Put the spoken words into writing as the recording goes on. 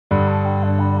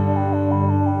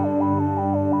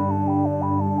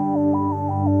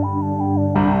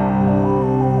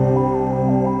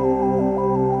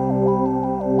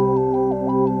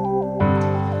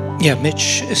Yeah,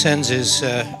 Mitch sends his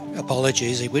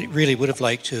apologies. He really would have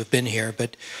liked to have been here,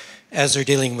 but as they're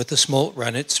dealing with the smolt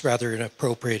run, it's rather an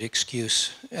appropriate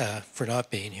excuse for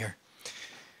not being here.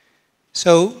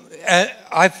 So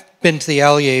I've been to the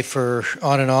Allier for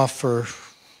on and off for,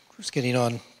 it's getting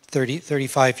on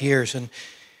 35 years, and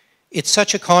it's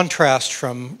such a contrast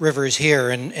from rivers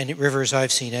here and rivers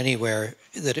I've seen anywhere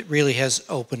that it really has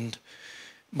opened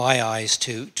my eyes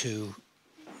to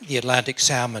the Atlantic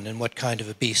salmon and what kind of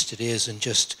a beast it is, and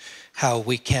just how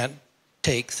we can't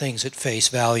take things at face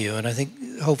value. And I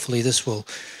think hopefully this will,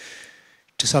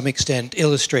 to some extent,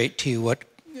 illustrate to you what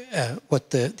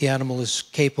the animal is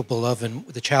capable of and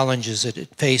the challenges that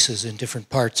it faces in different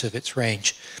parts of its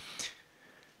range.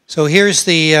 So here's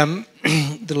the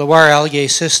Loire Allier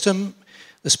system.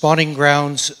 The spawning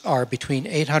grounds are between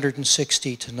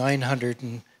 860 to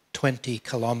 920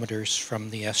 kilometers from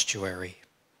the estuary.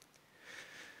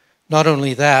 Not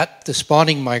only that, the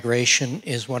spawning migration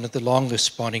is one of the longest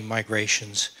spawning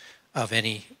migrations of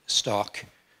any stock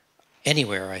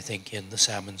anywhere, I think, in the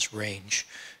salmon's range.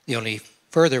 The only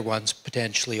further ones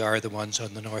potentially are the ones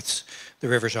on the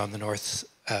rivers on the north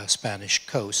Spanish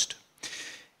coast.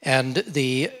 And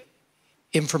the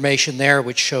information there,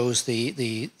 which shows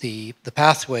the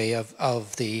pathway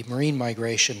of the marine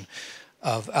migration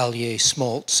of Allier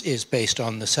smolts, is based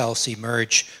on the Salsi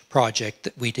Merge project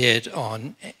that we did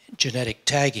on genetic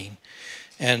tagging.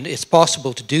 And it's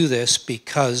possible to do this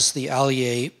because the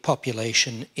Allier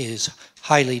population is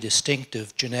highly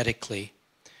distinctive genetically.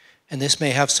 And this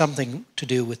may have something to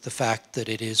do with the fact that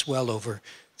it is well over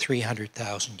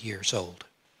 300,000 years old.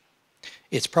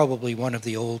 It's probably one of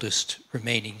the oldest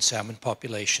remaining salmon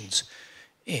populations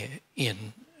in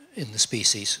the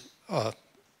species.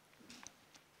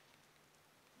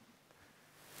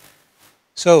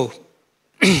 So,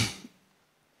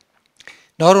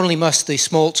 not only must the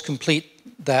smolts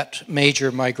complete that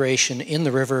major migration in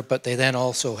the river, but they then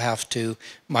also have to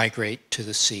migrate to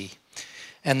the sea.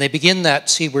 And they begin that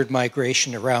seaward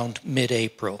migration around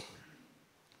mid-April.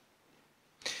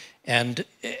 And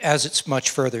as it's much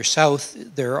further south,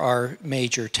 there are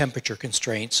major temperature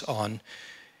constraints on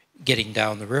getting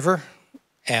down the river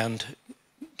and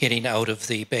getting out of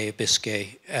the Bay of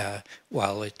Biscay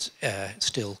while it's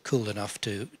still cool enough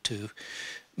to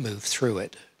move through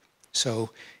it. So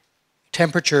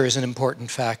temperature is an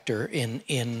important factor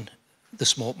in the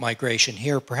smolt migration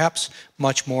here, perhaps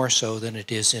much more so than it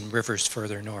is in rivers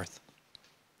further north.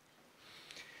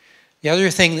 The other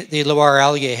thing that the Loire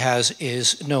Allier has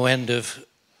is no end of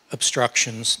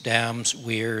obstructions, dams,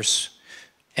 weirs,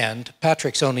 and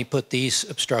Patrick's only put these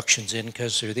obstructions in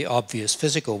because they're the obvious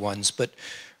physical ones, but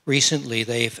recently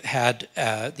they've had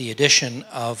the addition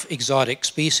of exotic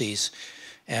species,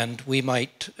 and we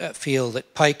might feel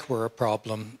that pike were a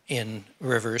problem in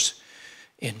rivers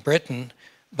in Britain,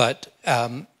 but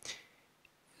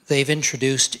they've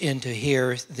introduced into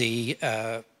here the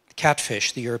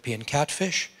catfish, the European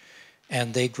catfish,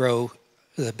 and they grow.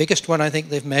 The biggest one I think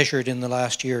they've measured in the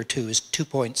last year or two is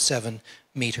 2.7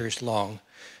 meters long,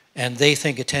 and they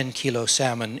think a 10-kilo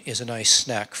salmon is a nice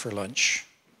snack for lunch.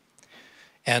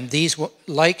 And these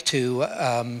like to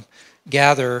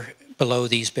gather below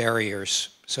these barriers,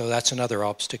 so that's another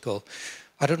obstacle.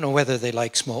 I don't know whether they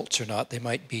like smolts or not. They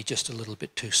might be just a little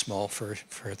bit too small for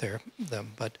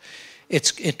them, but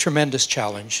it's a tremendous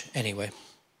challenge anyway.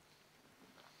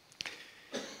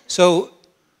 So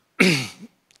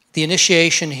the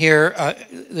initiation here,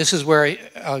 this is where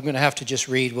I'm going to have to just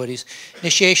read what he's...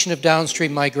 Initiation of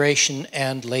downstream migration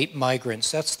and late migrants.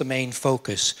 That's the main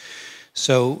focus.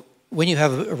 So when you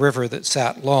have a river that's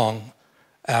that long,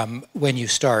 when you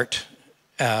start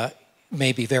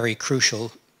may be very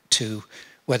crucial to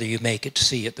whether you make it to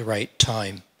sea at the right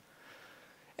time.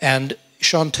 And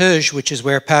Chanteuse, which is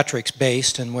where Patrick's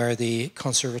based and where the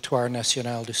Conservatoire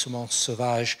National du Saumon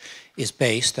Sauvage is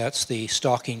based, that's the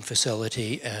stocking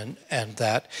facility, and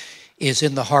that is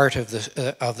in the heart of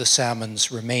the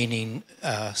salmon's remaining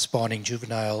spawning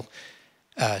juvenile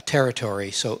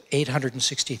territory, so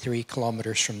 863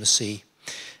 kilometers from the sea.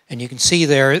 And you can see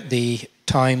there the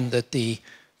time that the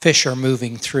fish are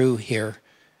moving through here.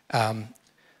 Now,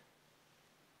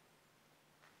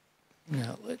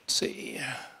 let's see.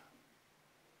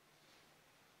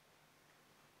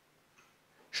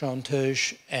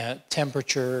 Chantage,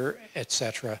 temperature,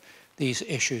 etc. These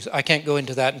issues. I can't go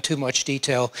into that in too much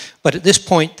detail, but at this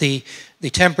point the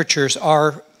temperatures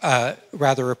are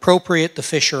rather appropriate. The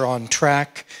fish are on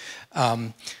track.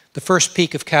 The first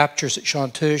peak of captures at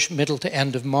Chanteuse, middle to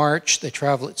end of March. They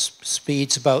travel at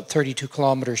speeds about 32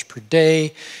 kilometers per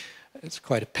day. It's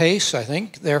quite a pace, I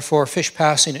think. Therefore, fish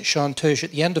passing at Chanteuse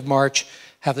at the end of March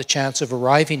have the chance of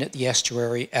arriving at the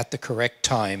estuary at the correct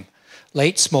time.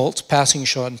 Late smolts passing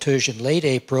Chanteuse in late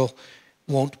April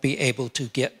won't be able to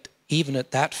get, even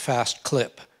at that fast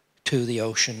clip, to the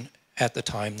ocean at the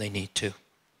time they need to.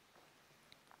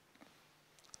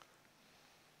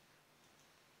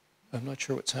 I'm not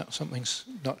sure what's happening. Something's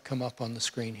not come up on the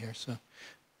screen here, so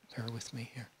bear with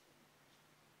me here.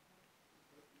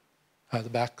 The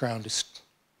background is...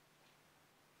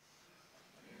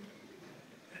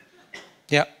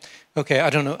 Yeah, okay, I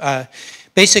don't know.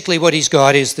 Basically what he's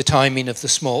got is the timing of the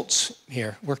smolts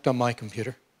here. Worked on my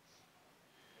computer.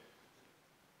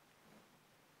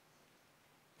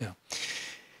 Yeah.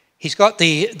 He's got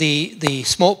the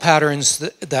smolt patterns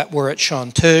that were at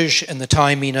Chanteuse and the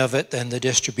timing of it and the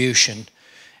distribution.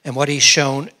 And what he's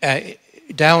shown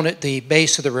down at the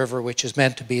base of the river, which is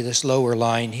meant to be this lower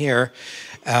line here,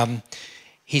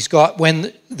 he's got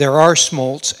when there are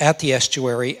smolts at the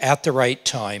estuary at the right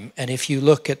time. And if you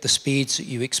look at the speeds that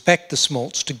you expect the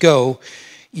smolts to go,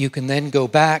 you can then go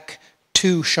back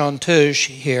to Chanteuse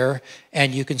here,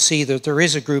 and you can see that there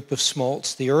is a group of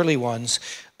smolts, the early ones,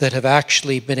 that have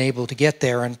actually been able to get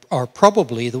there and are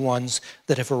probably the ones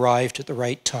that have arrived at the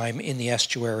right time in the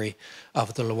estuary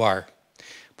of the Loire.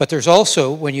 But there's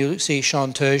also, when you see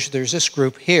Chanteuse, there's this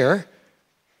group here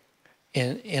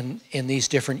in these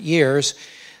different years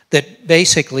that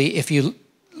basically, if you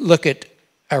look at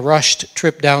a rushed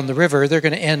trip down the river, they're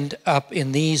going to end up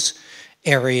in these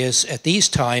areas at these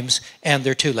times, and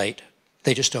they're too late.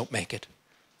 They just don't make it.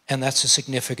 And that's a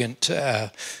significant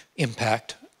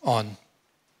impact on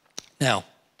now.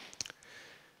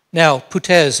 Now,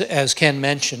 Puttez, as Ken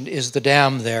mentioned, is the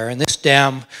dam there, and this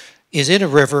dam is in a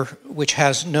river which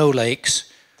has no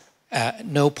lakes,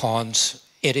 no ponds.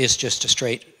 It is just a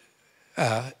straight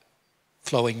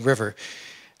flowing river.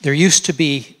 There used to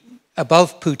be,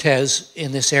 above Puttez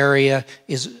in this area,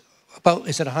 is about,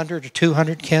 is it 100 or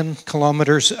 200, Ken,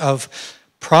 kilometers of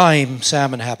prime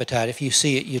salmon habitat. If you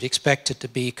see it, you'd expect it to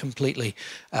be completely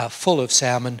full of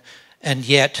salmon, and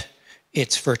yet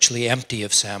it's virtually empty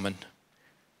of salmon.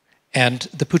 And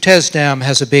the Puttez Dam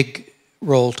has a big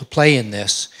role to play in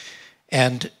this.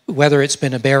 And whether it's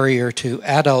been a barrier to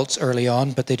adults early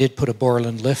on, but they did put a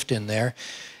Borland lift in there,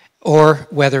 or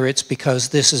whether it's because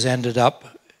this has ended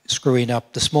up screwing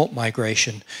up the smolt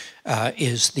migration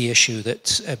is the issue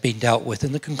that's being dealt with.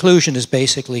 And the conclusion is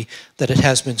basically that it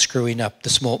has been screwing up the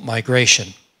smolt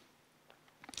migration.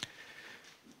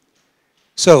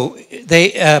 So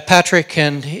Patrick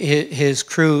and his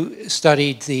crew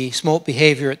studied the smolt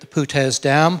behavior at the Puttez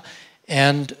Dam,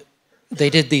 and they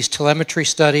did these telemetry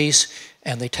studies,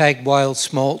 and they tagged wild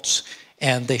smolts,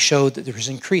 and they showed that there was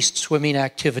increased swimming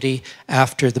activity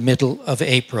after the middle of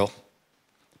April.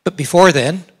 But before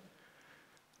then,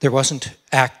 there wasn't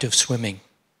active swimming.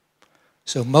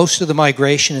 So most of the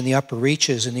migration in the upper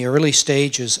reaches in the early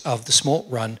stages of the smolt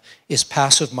run is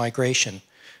passive migration.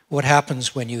 What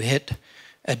happens when you hit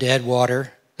a dead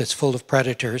water that's full of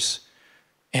predators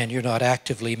and you're not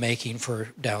actively making for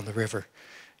down the river?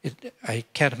 I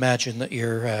can't imagine that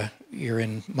you're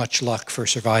in much luck for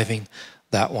surviving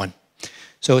that one.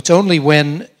 So it's only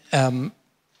when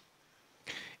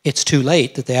it's too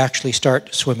late that they actually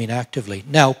start swimming actively.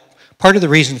 Now, part of the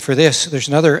reason for this, there's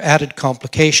another added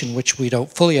complication which we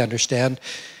don't fully understand.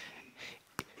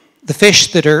 The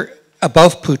fish that are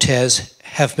above Puttez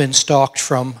have been stocked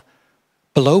from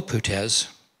below Puttez,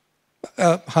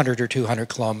 100 or 200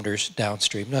 kilometers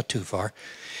downstream, not too far,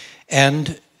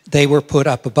 and they were put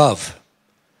up above.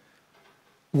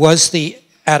 Was the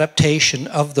adaptation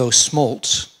of those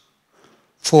smolts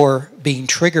for being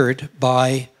triggered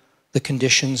by the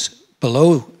conditions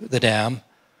below the dam?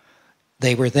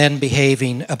 They were then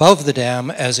behaving above the dam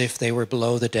as if they were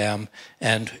below the dam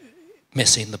and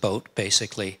missing the boat,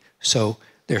 basically. So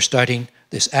they're starting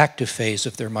this active phase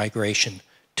of their migration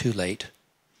too late.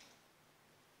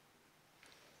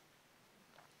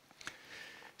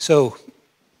 So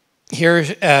here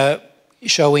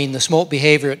showing the smolt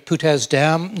behavior at Puttez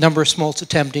Dam, number of smolts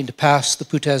attempting to pass the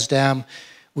Puttez Dam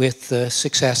with the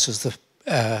success as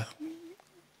the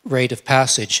rate of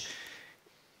passage.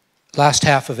 Last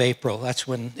half of April, that's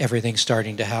when everything's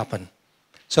starting to happen.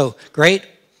 So great,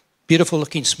 beautiful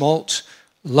looking smolts,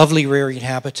 lovely rearing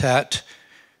habitat.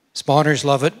 Spawners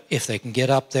love it if they can get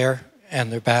up there and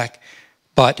they're back,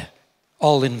 but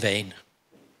all in vain.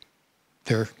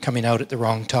 They're coming out at the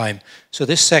wrong time. So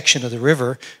this section of the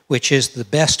river, which is the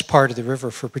best part of the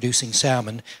river for producing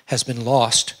salmon, has been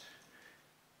lost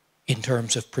in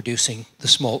terms of producing the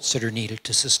smolts that are needed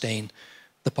to sustain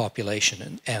the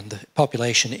population. And the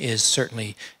population is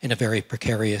certainly in a very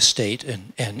precarious state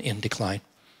and in decline.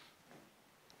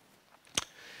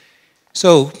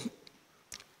 So,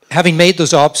 having made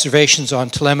those observations on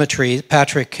telemetry,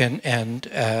 Patrick and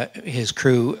his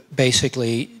crew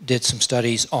basically did some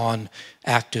studies on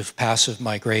active-passive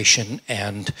migration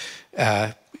and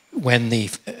when the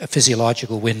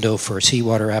physiological window for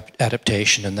seawater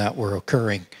adaptation and that were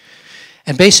occurring.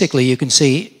 And basically, you can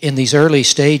see in these early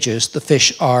stages, the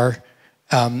fish are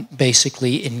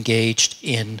basically engaged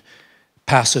in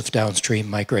passive downstream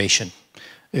migration.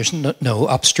 There's no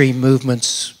upstream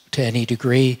movements to any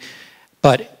degree,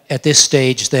 but at this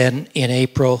stage then, in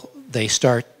April, they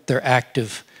start their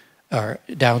active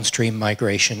downstream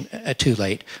migration too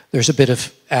late. There's a bit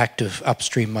of active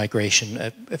upstream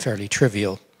migration, fairly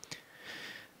trivial.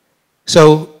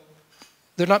 So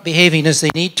they're not behaving as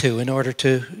they need to in order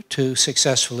to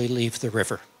successfully leave the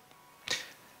river.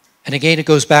 And again, it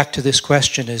goes back to this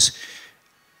question is,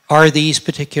 are these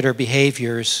particular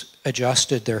behaviors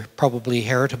adjusted? They're probably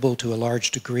heritable to a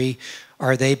large degree.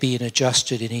 Are they being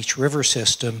adjusted in each river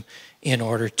system in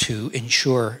order to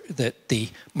ensure that the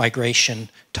migration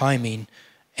timing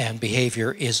and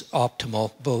behavior is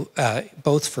optimal,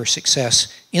 both for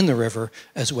success in the river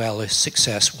as well as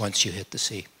success once you hit the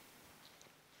sea?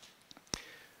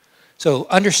 So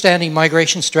understanding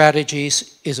migration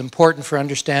strategies is important for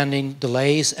understanding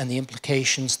delays and the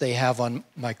implications they have on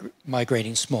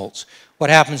migrating smolts.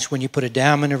 What happens when you put a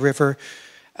dam in a river?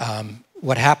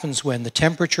 What happens when the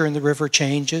temperature in the river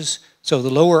changes? So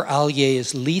the lower Allier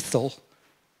is lethal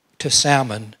to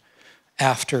salmon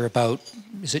after about,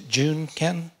 is it June,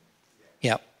 Ken?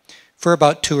 Yeah, for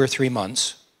about 2 or 3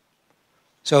 months.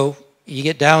 So you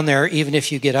get down there, even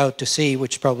if you get out to sea,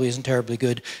 which probably isn't terribly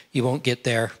good, you won't get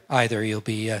there either. You'll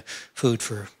be food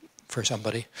for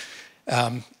somebody.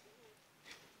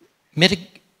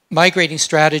 Migrating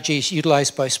strategies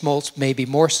utilized by smolts may be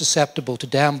more susceptible to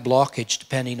dam blockage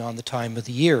depending on the time of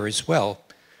the year as well.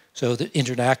 So the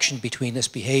interaction between this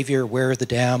behavior, where the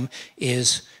dam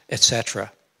is,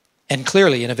 etc. And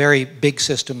clearly, in a very big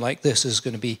system like this, is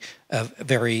going to be a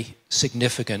very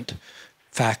significant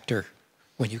factor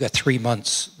when you've got 3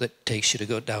 months that takes you to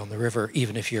go down the river,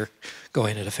 even if you're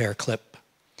going at a fair clip.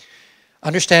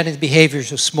 Understanding the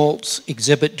behaviors of smolts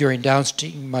exhibit during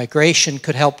downstream migration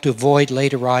could help to avoid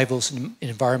late arrivals and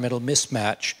environmental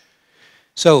mismatch.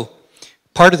 So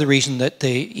part of the reason that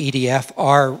the EDF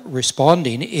are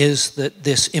responding is that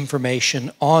this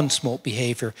information on smolt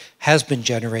behavior has been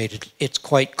generated. It's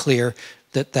quite clear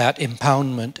that that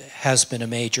impoundment has been a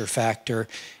major factor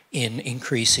in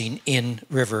increasing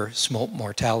in-river smolt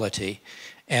mortality.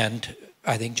 And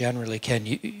I think generally,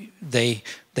 Ken,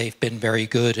 they've been very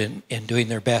good in doing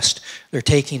their best. They're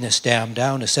taking this dam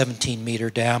down, a 17-meter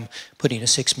dam, putting a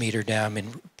 6-meter dam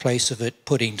in place of it,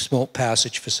 putting smolt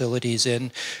passage facilities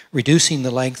in, reducing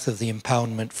the length of the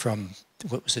impoundment from,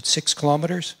 what was it, 6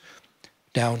 kilometers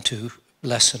down to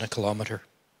less than a kilometer.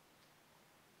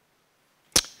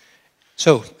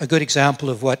 So a good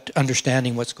example of what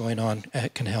understanding what's going on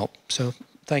can help. So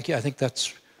thank you. I think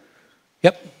that's,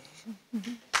 yep.